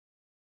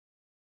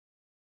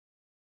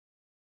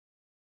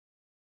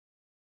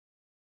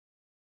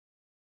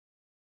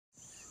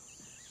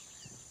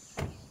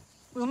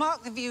We'll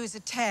mark the view as a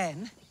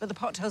 10, but the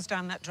potholes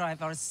down that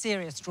drive are a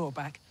serious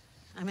drawback.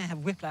 I may have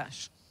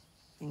whiplash.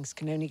 Things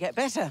can only get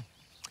better.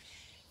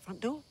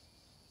 Front door?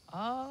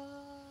 I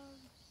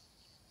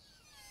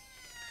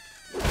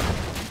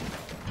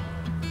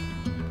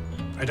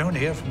don't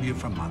hear from you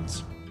for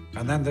months.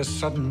 And then this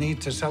sudden need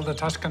to sell the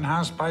Tuscan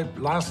house by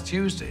last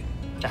Tuesday.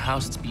 The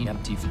house has been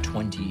empty for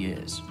 20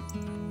 years.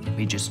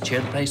 We just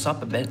cheer the place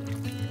up a bit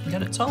and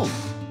get it sold.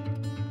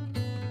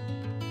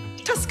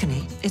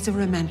 Tuscany is a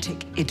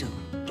romantic idyll.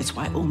 It's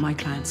why all my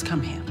clients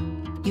come here.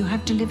 You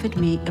have delivered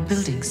me a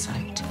building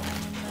site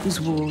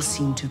whose walls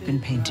seem to have been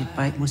painted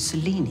by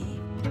Mussolini.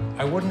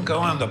 I wouldn't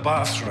go in the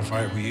bathroom if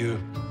I were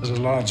you. There's a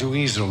large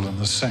weasel in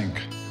the sink.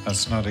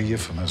 That's not a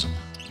euphemism.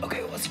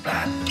 Okay, what's the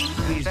plan?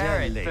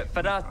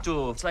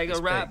 Barato. It's like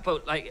a rat,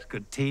 but like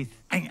Good teeth.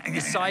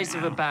 the size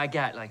of a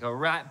baguette, like a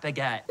rat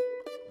baguette.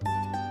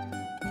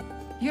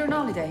 You're on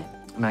holiday?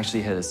 I'm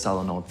actually here to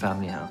sell an old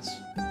family house.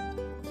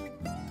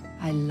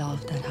 I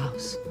love that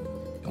house.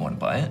 You want to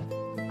buy it?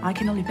 I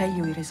can only pay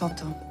you a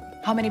risotto.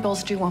 How many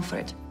bowls do you want for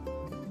it?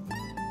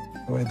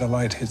 The way the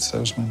light hits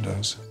those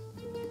windows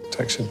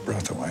takes your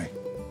breath away.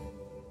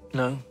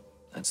 No,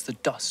 that's the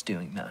dust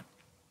doing that.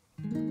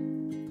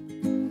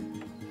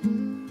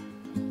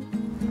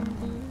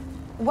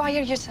 Why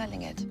are you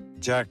selling it?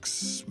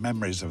 Jack's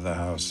memories of the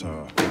house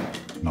are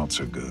not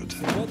so good.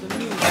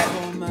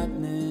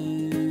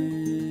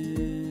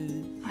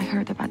 I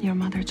heard about your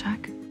mother,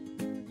 Jack.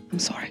 I'm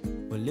sorry.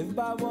 I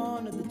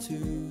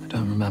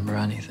don't remember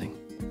anything.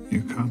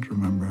 You can't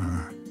remember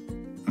her,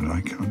 and I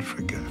can't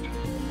forget.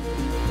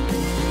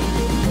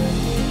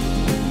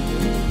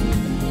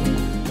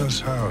 This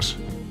house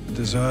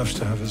deserves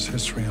to have its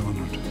history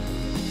honored.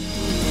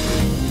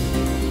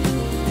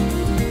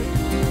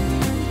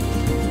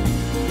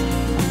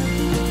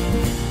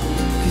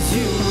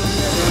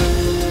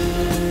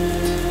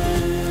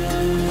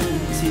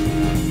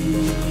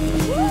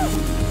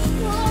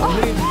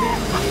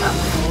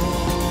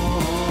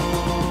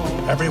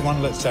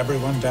 Everyone lets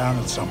everyone down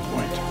at some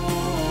point.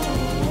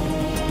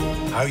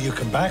 How you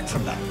come back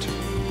from that,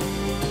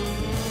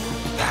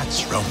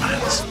 that's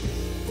romance.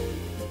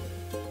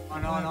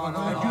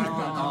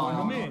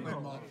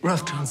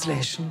 Rough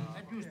translation.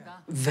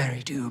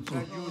 Very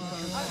doable.